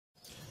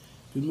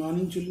Good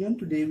morning, children.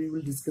 Today we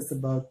will discuss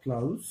about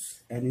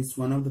clause, and it's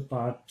one of the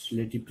part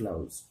relative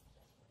clause.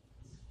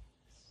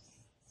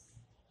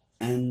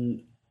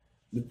 And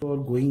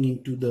before going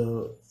into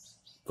the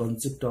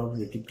concept of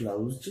relative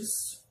clause,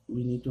 just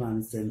we need to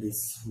understand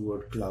this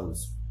word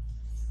clause.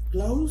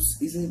 Clause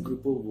is a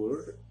group of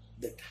words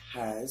that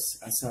has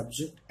a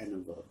subject and a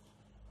verb.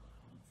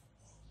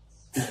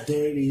 If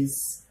there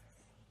is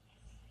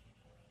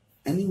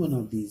any one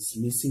of these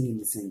missing in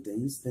the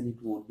sentence, then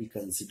it won't be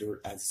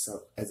considered as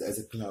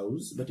a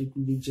clause, but it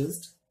will be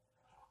just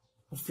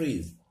a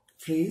phrase.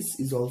 Phrase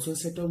is also a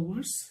set of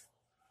words,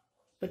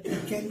 but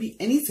it can be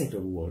any set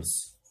of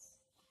words,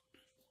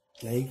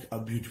 like a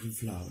beautiful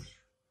flower.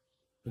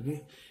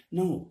 Okay,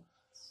 now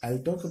I'll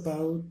talk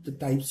about the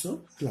types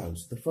of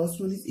clause. The first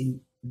one is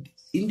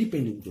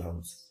independent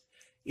clause.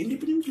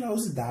 Independent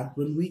clause is that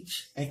one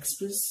which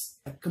expresses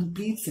a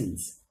complete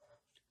sense.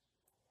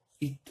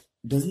 It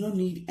does not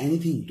need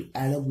anything to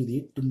add up with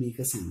it to make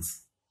a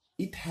sense.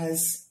 It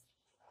has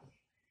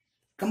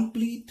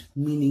complete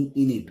meaning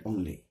in it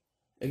only.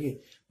 Okay,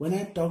 when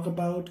I talk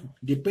about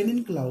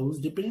dependent clause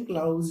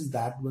is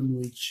that one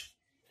which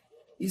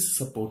is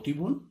supportive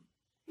one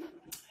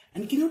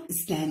and cannot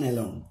stand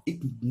alone.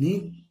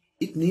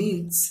 It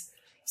needs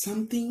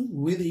something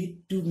with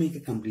it to make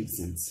a complete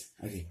sense.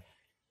 Okay,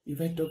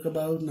 if I talk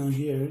about now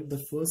here the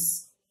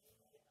first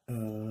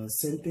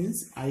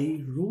sentence,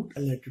 I wrote a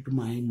letter to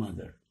my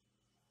mother.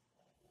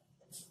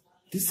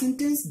 This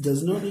sentence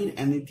does not need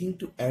anything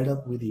to add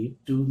up with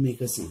it to make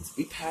a sense.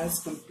 It has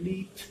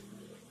complete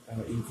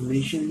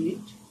information in it,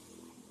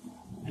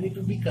 and it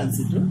will be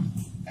considered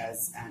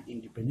as an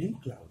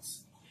independent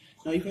clause.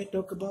 Now, if I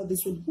talk about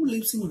this one, who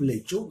lives in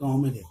village? जो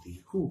गांव में रहती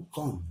है. Who?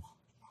 कौन?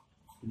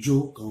 जो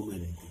गांव में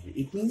रहती है.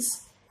 It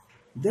means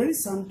there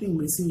is something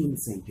missing in the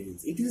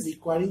sentence. It is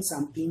requiring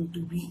something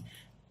to be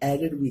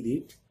added with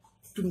it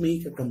to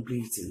make a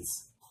complete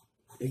sense.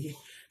 Okay.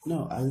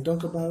 Now, I'll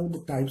talk about the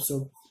types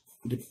of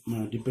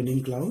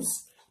dependent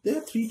clause. There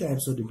are three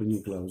types of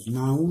dependent clause: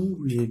 noun,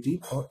 relative,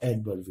 or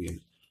adverbial.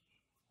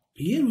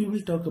 Here we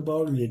will talk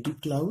about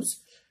relative clause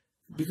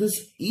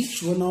because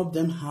each one of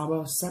them have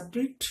a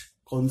separate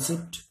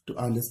concept to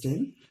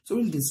understand. So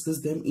we'll discuss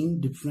them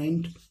in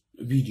different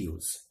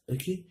videos.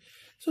 Okay.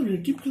 So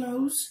relative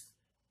clause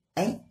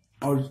and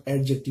or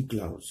adjective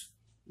clause.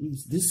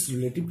 Means this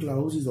relative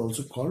clause is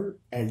also called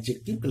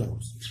adjective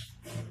clause.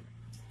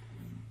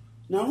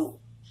 Now,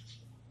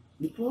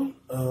 before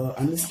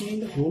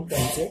understanding the whole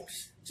concept,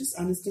 just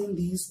understand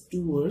these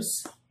two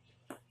words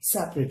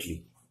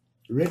separately.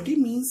 Relative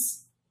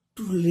means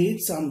to relate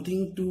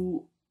something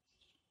to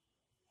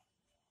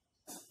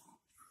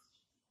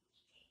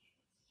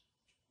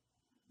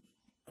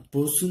a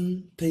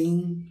person,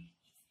 thing,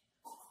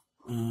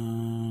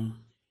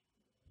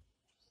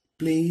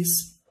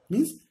 place.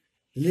 Means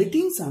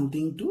relating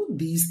something to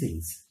these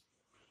things,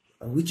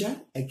 which are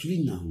actually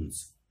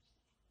nouns.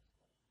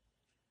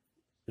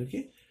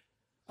 Okay.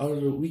 Or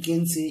we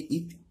can say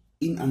it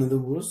in another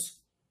words,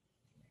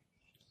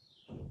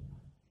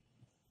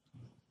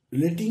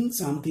 relating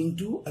something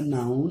to a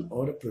noun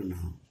or a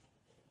pronoun.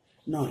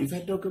 Now, if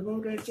I talk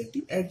about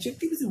adjective,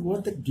 adjective is a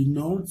word that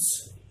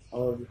denotes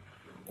or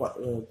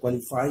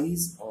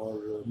qualifies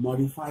or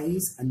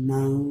modifies a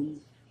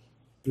noun,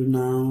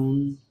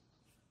 pronoun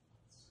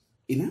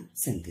in a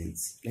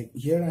sentence. Like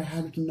here I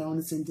have written down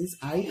a sentence,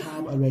 I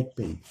have a red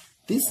pen.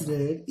 This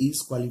red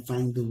is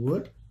qualifying the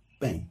word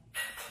pen.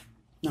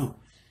 Now,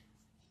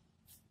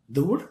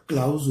 the word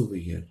clause over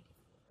here.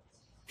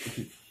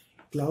 Okay.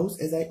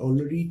 Clause, as I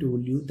already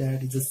told you,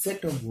 that is a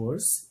set of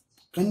words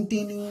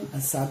containing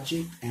a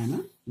subject and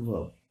a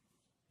verb.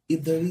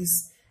 If there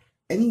is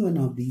any one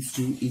of these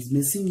two is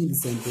missing in the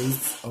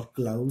sentence or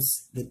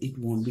clause, then it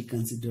won't be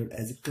considered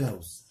as a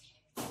clause.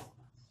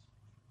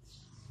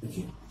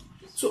 Okay.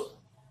 So,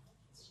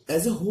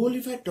 as a whole,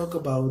 if I talk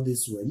about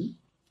this one,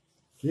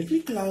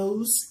 relative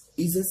clause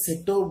is a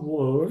set of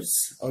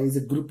words or is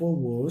a group of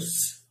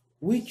words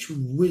which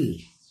will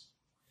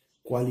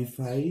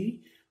qualify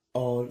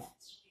or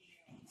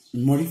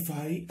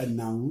modify a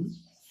noun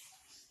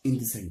in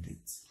the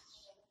sentence.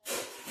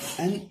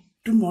 And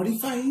to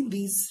modify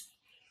these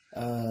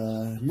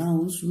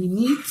nouns, we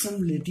need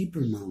some relative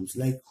pronouns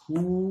like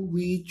who,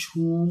 which,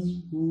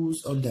 whom,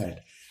 whose, or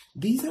that.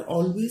 These are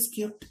always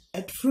kept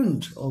at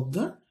front of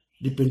the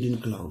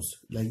dependent clause,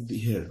 like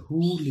here,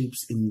 who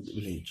lives in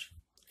the village.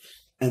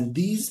 And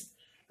these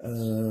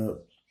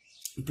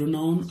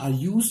pronouns are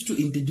used to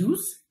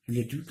introduce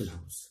relative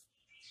clause.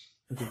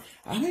 Okay,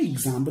 I have an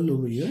example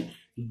over here.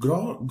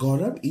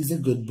 Gaurav is a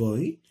good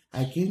boy.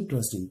 I can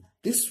trust him.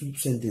 This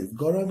sentence,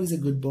 Gaurav is a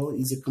good boy,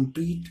 is a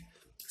complete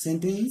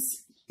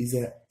sentence, is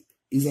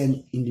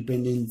an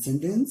independent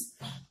sentence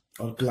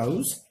or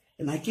clause,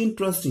 and I can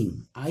trust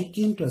him. I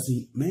can trust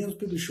him. मैं उस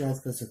पे विश्वास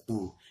कर सकता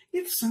हूँ.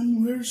 If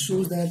somewhere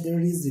shows that there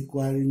is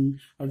requiring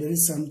or there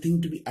is something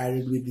to be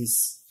added with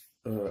this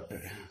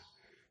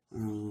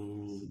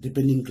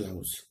dependent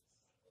clause,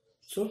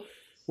 so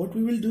what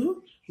we will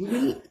do, we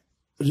will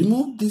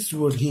remove this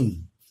word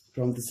him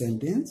from the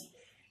sentence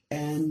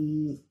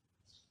and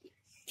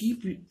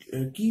keep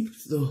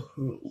the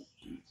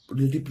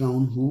relative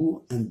pronoun who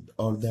and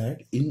or that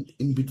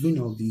in between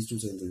of these two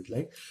sentences.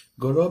 Like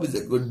Gaurav is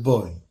a good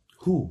boy.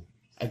 Who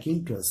I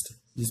can trust,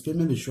 जिस पे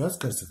मैं विश्वास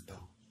कर सकता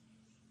हूँ,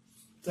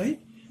 right?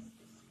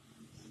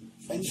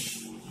 And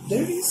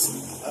there is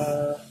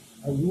a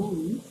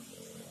rule.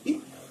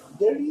 If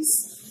there is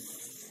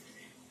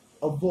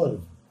a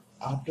verb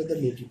after the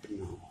relative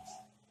pronoun,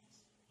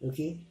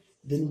 okay,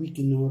 then we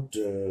cannot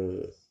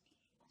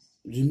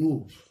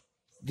remove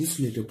this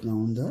relative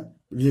pronoun, the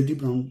relative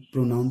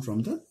pronoun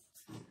from the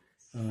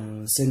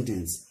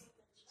sentence.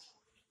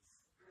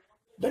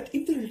 But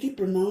if the relative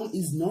pronoun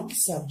is not the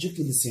subject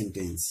in the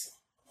sentence,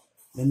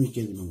 then we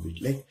can remove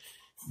it. Like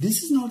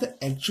this is not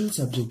the actual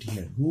subject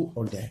here, who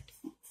or that.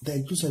 The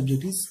actual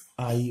subject is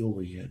I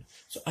over here.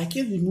 So I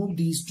can remove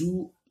these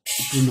two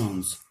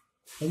pronouns.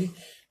 Okay.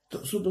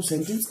 So the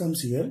sentence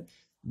comes here.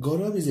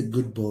 Gaurav is a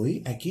good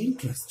boy. I can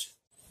trust.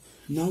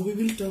 Now we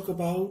will talk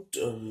about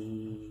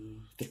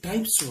the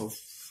types of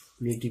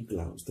relative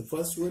clause. The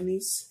first one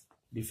is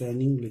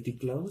defining relative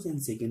clause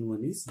and second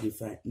one is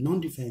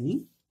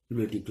non-defining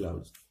relative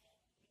clause.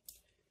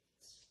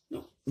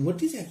 Now,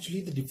 what is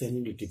actually the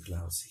defining relative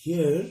clause?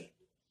 Here,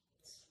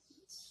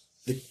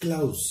 the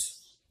clause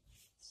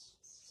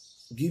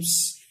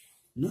gives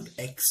not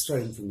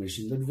extra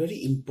information but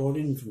very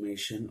important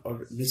information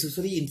or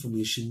necessary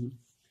information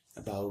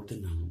about the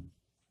noun.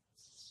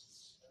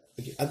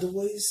 Okay,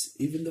 otherwise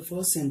even the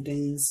first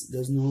sentence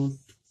does not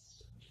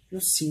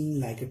seem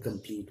like a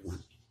complete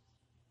one.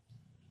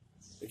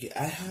 Okay,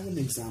 I have an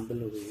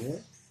example over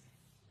here.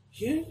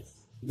 Here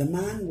the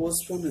man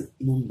was from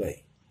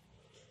Mumbai.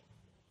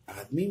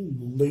 आदमी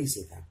मुंबई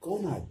से था.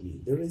 कौन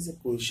आदमी? There is a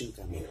question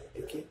coming.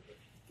 Okay,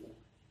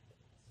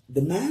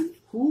 the man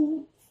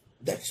who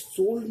that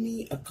sold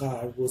me a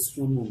car was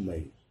from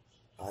Mumbai.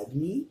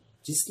 आदमी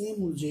जिसने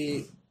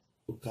मुझे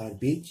वो car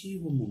बेची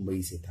वो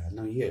मुंबई से था.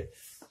 Now here,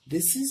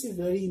 this is a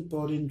very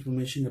important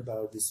information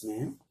about this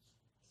man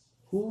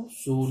who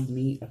sold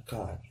me a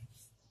car.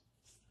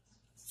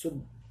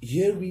 So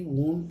here we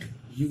won't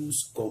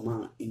use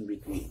comma in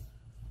between.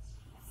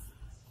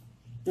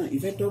 Now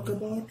if I talk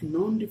about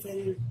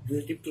non-defining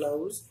relative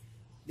clause,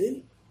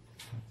 then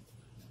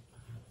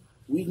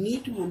we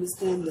need to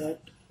understand that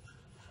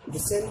the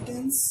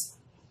sentence,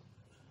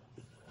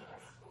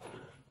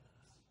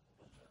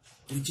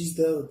 which is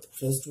the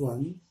first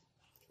one,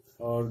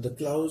 or the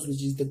clause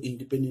which is the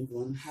independent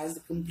one, has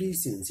the complete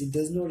sense. It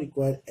does not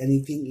require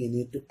anything in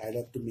it to add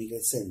up to make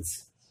a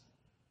sense.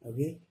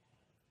 Okay.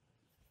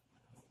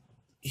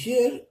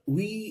 Here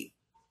we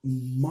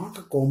mark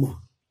a comma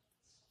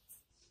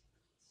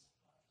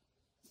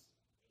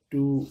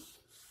to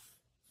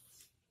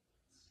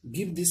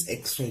give this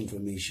extra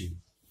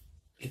information.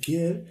 Like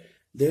here,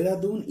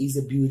 Dehradun is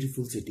a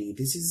beautiful city.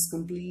 This is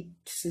complete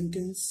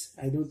sentence.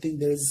 I don't think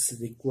there is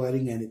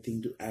requiring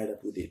anything to add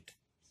up with it.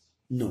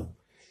 No.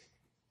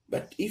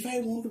 But if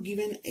I want to give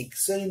an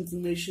extra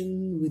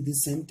information with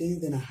this sentence,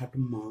 then I have to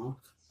mark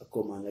a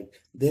comma.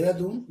 Like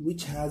Dehradun,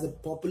 which has a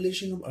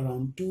population of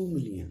around 2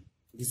 million.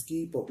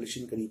 जिसकी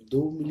population करीब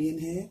 2 million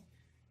है,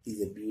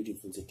 is a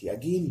beautiful city.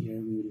 Again here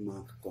we will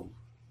mark a comma.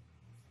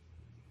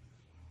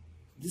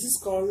 This is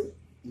called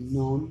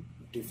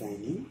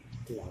non-defining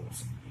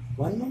clause.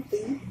 One more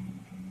thing,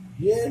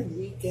 here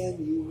we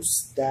can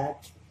use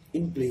that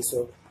in place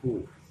of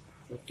who.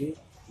 Okay,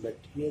 but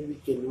here we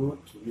cannot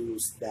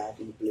use that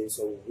in place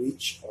of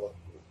which or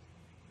who.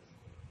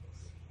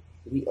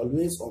 We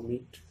always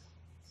omit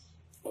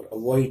or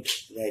avoid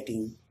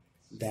writing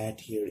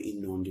that here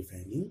in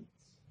non-defining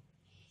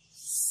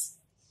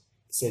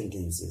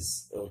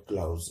sentences or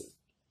clauses.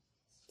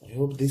 I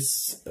hope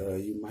this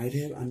you might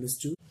have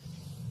understood.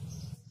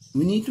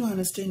 We need to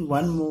understand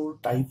one more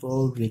type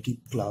of relative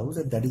clause,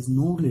 and that is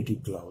no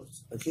relative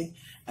clause. Okay,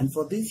 and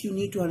for this you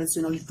need to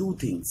understand only two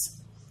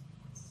things.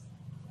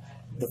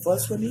 The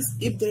first one is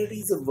if there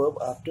is a verb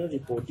after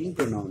reporting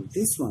pronoun.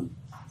 This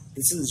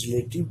is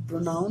relative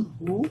pronoun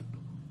who,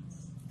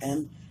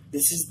 and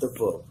this is the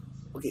verb.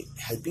 Okay,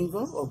 helping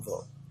verb or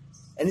verb,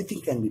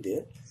 anything can be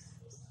there.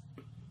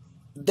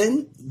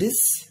 Then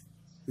this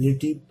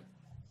relative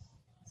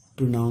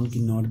pronoun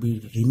cannot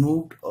be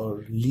removed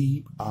or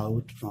leave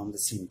out from the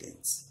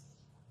sentence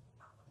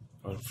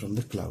or from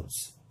the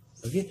clause.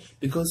 Okay,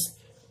 because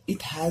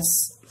it has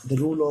the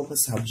role of a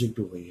subject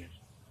over here.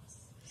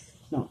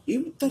 Now,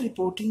 if the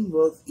reporting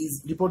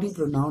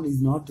pronoun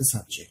is not the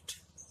subject,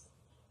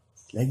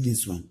 like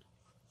this one,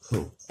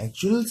 who,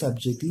 actual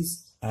subject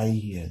is I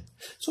here,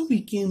 so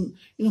we can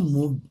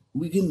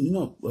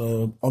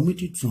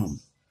omit it from.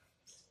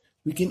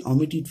 We can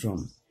omit it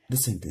from the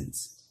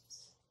sentence.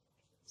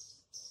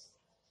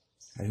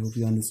 I hope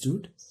you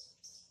understood.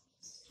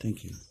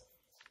 Thank you.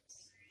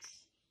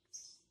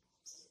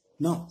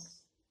 Now,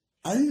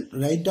 I'll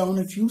write down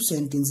a few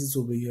sentences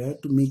over here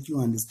to make you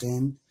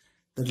understand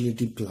the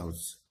relative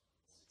clause.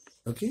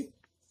 Okay?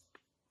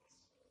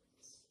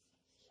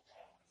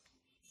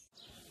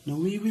 Now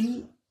we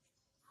will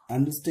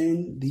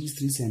understand these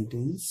three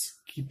sentences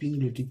keeping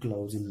relative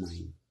clause in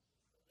mind.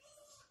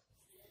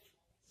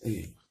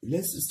 Okay.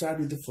 let's start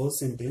with the first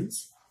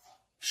sentence.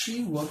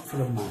 She worked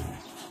for a man.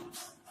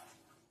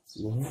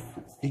 वह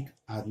एक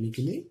आदमी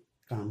के लिए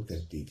काम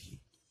करती थी.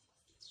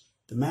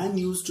 The man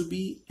used to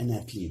be an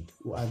athlete.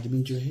 वो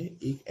आदमी जो है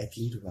एक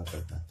एथलीट हुआ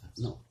करता था.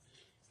 No,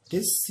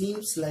 this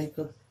seems like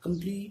a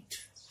complete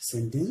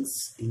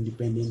sentence,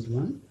 independent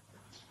one.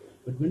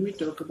 But when we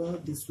talk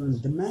about this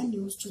one, the man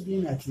used to be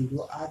an athlete.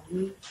 वो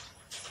आदमी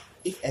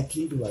एक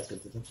एथलीट हुआ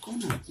करता था.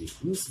 कौन आदमी?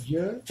 Means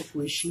here the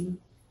question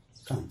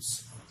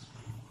comes.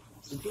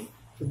 Okay,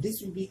 so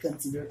this will be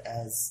considered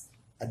as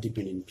a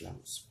dependent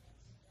clause.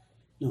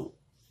 Now,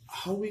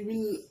 how we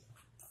will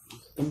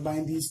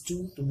combine these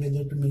two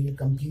together to make a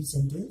complete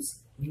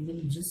sentence? We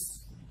will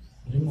just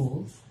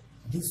remove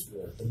this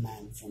word, the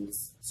man, from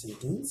this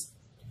sentence,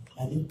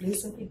 and in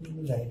place of it we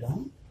will write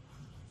down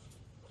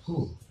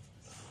who.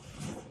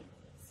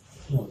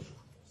 No,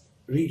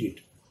 read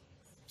it.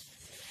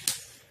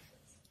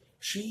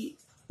 She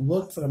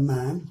worked for a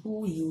man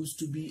who used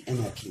to be an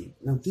athlete.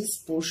 Now this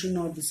portion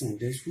of the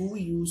sentence, who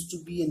used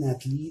to be an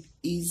athlete,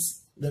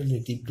 is the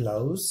relative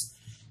clause,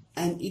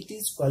 and it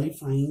is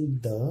qualifying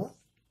the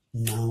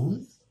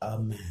noun a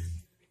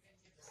man.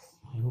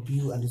 I hope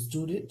you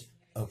understood it.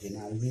 Okay,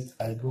 now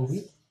I'll go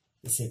with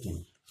the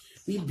second.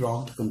 We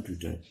broke the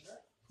computer.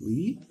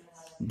 We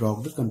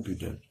broke the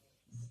computer.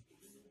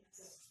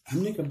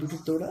 हमने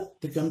computer तोड़ा.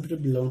 The computer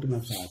belonged to my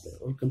father.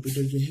 और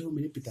computer जो है वो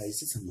मेरे पिताजी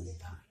से संबंधित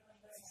था.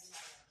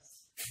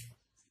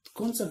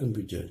 कौन सा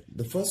computer?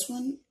 The first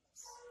one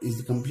is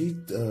the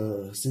complete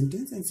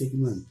sentence, and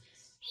second one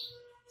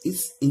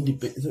is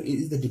independent. So it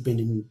is the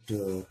dependent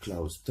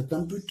clause. The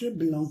computer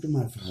belonged to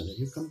my father.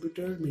 ये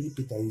computer मेरे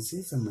पिताजी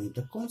से संबंधित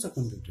था. कौन सा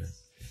computer?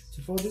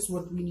 So for this,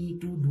 what we need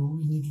to do,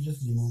 we need to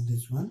just remove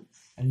this one,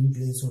 and in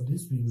place of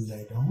this, we will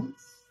write down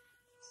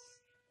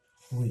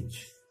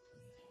which.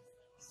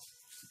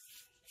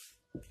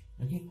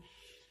 Okay.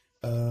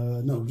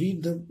 Now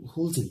read the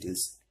whole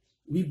sentence.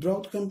 We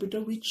brought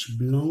computer which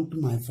belonged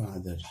to my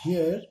father.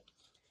 Here,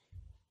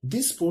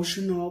 this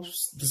portion of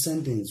the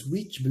sentence,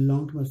 which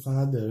belonged to my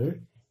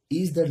father,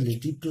 is the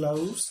relative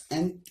clause,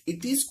 and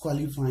it is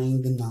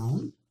qualifying the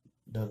noun,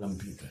 the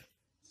computer.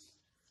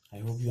 I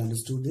hope you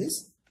understood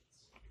this.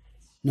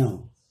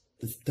 Now,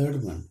 the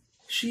third one.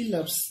 She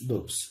loves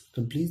books.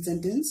 Complete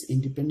sentence,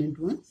 independent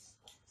one.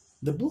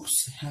 The books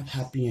have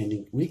happy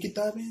ending. वे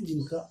किताबें हैं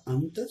जिनका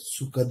अंत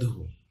सुखद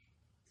हो.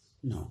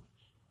 Now,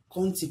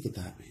 कौन सी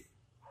किताबें?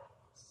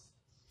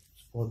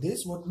 For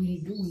this, what we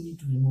need to do, we need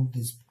to remove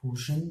this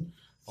portion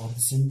of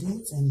the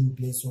sentence, and in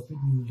place of it,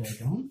 we will write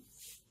down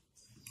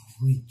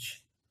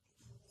which.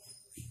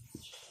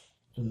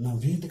 So now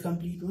read the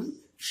complete one.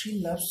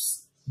 She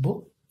loves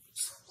books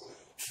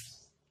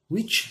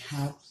which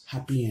have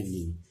happy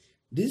ending.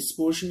 This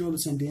portion of the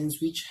sentence,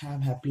 which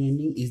have happy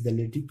ending, is the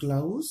relative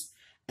clause,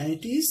 and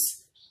it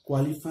is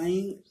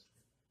qualifying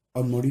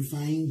or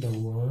modifying the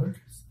word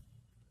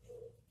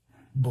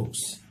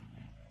books.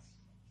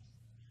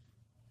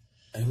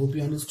 I hope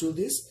you understood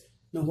this.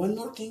 Now one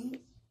more thing,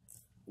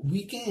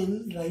 we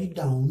can write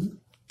down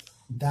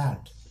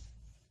that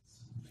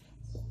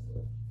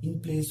in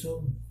place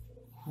of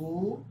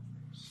who,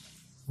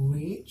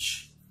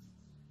 which,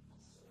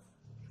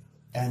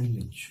 and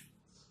which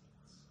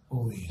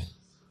over here.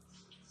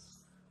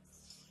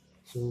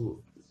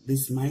 So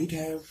this might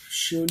have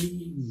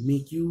surely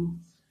make you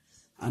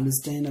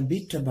understand a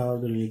bit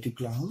about the relative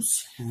clause,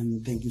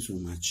 and thank you so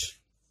much.